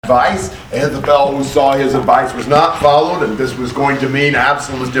advice. Ahithophel, who saw his advice was not followed, and this was going to mean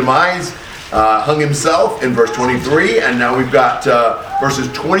Absalom's demise, hung himself in verse 23, and now we've got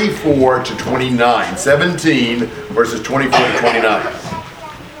verses 24 to 29. 17 verses 24 to 29.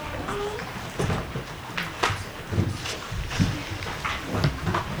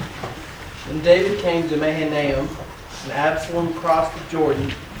 When David came to Mahanaim, and Absalom crossed the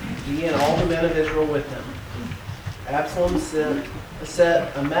Jordan, he and all the men of Israel with him. Absalom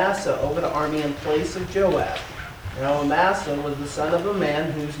set Amasa over the army in place of Joab. Now Amasa was the son of a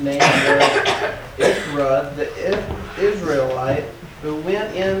man whose name was Ichrah the Israelite, who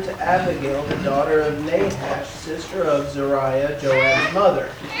went in to Abigail, the daughter of Nahash, sister of Zeruiah, Joab's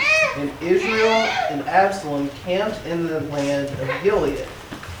mother. And Israel and Absalom camped in the land of Gilead.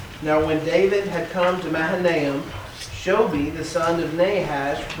 Now when David had come to Mahanaim, Shobi, the son of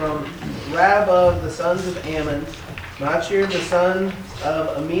Nahash, from Rabbah of the sons of Ammon, Machir, the son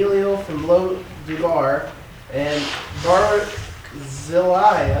of Ameliel from Lo-Debar, and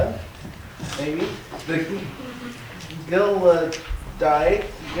Barzillai, maybe, the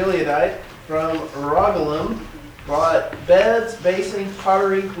Gileadite from Rogelim, brought beds, basins,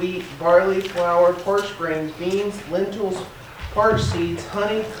 pottery, wheat, barley, flour, parched grains, beans, lentils, parched seeds,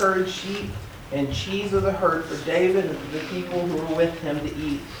 honey, curd, sheep, and cheese of the herd for David and for the people who were with him to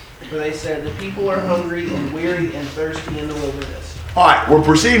eat. For they said, the people are hungry and weary and thirsty in the wilderness. All right, we're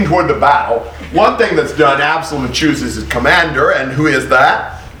proceeding toward the battle. One thing that's done, Absalom chooses his commander, and who is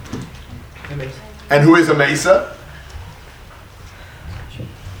that? Amasa. And who is Amasa?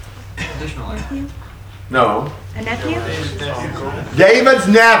 Additionally. No. A nephew? David's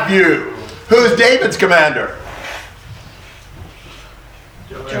nephew. Who's David's commander?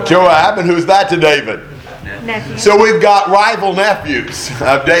 Joab, and who's that to David? Nephew. So we've got rival nephews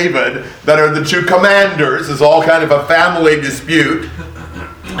of David that are the two commanders. It's all kind of a family dispute.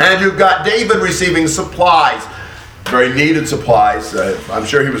 And you've got David receiving supplies, very needed supplies. I'm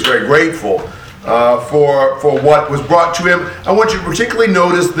sure he was very grateful for what was brought to him. I want you to particularly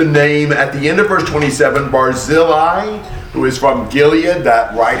notice the name at the end of verse 27, Barzillai, who is from Gilead,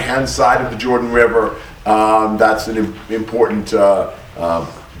 that right-hand side of the Jordan River. That's an important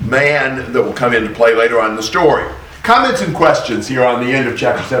man that will come into play later on in the story. Comments and questions here on the end of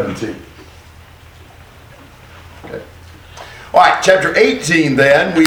chapter 17. Okay. All right, chapter 18 then, we